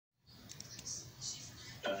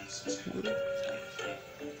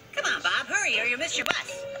Come on, Bob, hurry or you'll miss your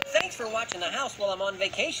bus. Thanks for watching the house while I'm on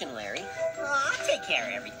vacation, Larry. Oh, I'll take care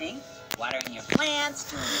of everything. Watering your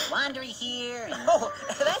plants, doing your laundry here, and... Oh,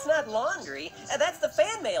 that's not laundry. That's the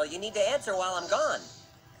fan mail you need to answer while I'm gone.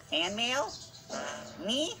 Fan mail?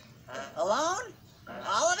 Me? Alone?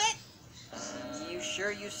 All of it? You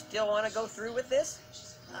sure you still want to go through with this?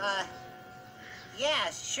 Yeah,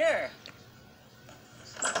 sure.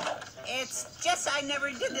 It's just I never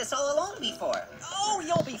did this all alone before. Oh,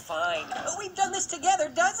 you'll be fine. We've done this together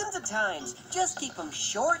dozens of times. Just keep them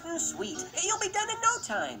short and sweet. You'll be done in no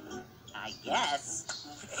time. I guess.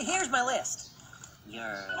 Here's my list.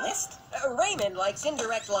 Your list? Raymond likes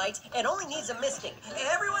indirect light and only needs a misting.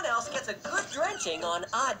 Everyone else gets a good drenching on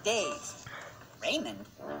odd days. Raymond?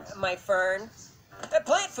 My fern.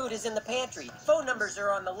 Plant food is in the pantry. Phone numbers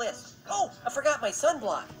are on the list. Oh, I forgot my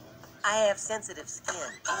sunblock. I have sensitive skin.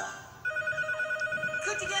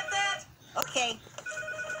 Could you get that? Okay.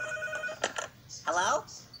 Hello?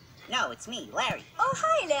 No, it's me, Larry. Oh,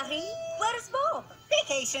 hi, Larry. Where's Bob?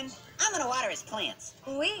 Vacation. I'm gonna water his plants.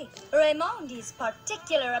 Oui, Raymond is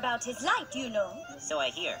particular about his light, you know. So I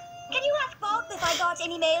hear. Can you ask Bob if I got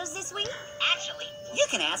any mails this week? Actually, you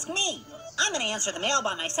can ask me. I'm gonna answer the mail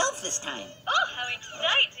by myself this time. Oh, how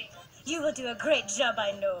exciting. You will do a great job,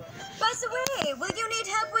 I know. By the way, will you need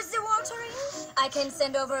help with the watering? I can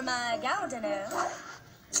send over my gardener.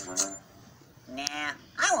 Nah,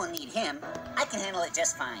 I won't need him. I can handle it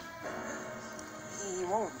just fine. You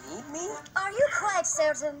won't need me? Are you quite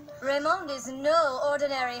certain? Raymond is no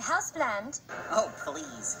ordinary houseplant. Oh,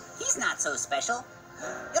 please. He's not so special.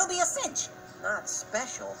 It'll be a cinch. Not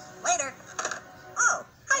special. Later. Oh,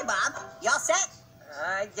 hi, Bob. You all set?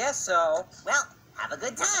 I guess so. Well, have a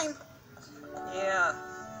good time. Yeah.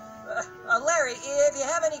 Larry, if you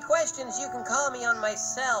have any questions, you can call me on my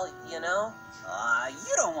cell, you know?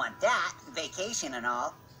 You don't want that. Vacation and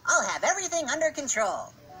all. I'll have everything under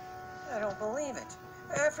control. I don't believe it.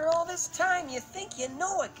 After all this time, you think you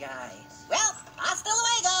know a guy. Well, hasta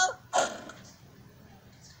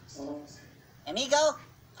luego. Amigo?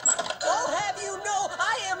 I'll have you know,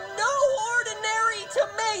 I am no ordinary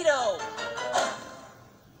tomato!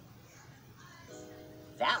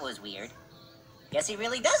 That was weird. Guess he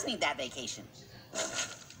really does need that vacation.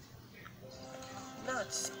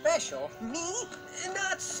 Not special? Me?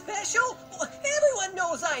 Not special? Everyone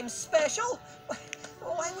knows I'm special.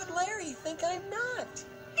 Why would Larry think I'm not?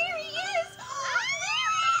 There he is!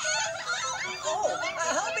 Oh,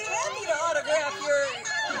 I'll be happy to autograph your...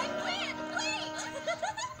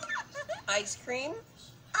 Ice cream?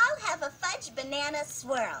 I'll have a fudge banana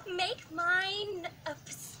swirl. Make mine a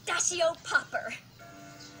pistachio popper.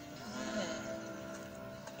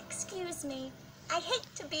 Excuse me. I hate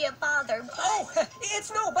to be a bother, but... Oh,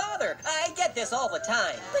 it's no bother. I get this all the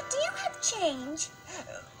time. But do you have change?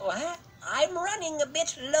 What? I'm running a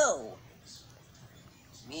bit low.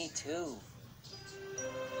 Me too.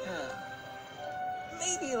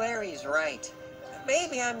 Maybe Larry's right.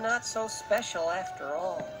 Maybe I'm not so special after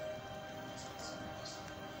all.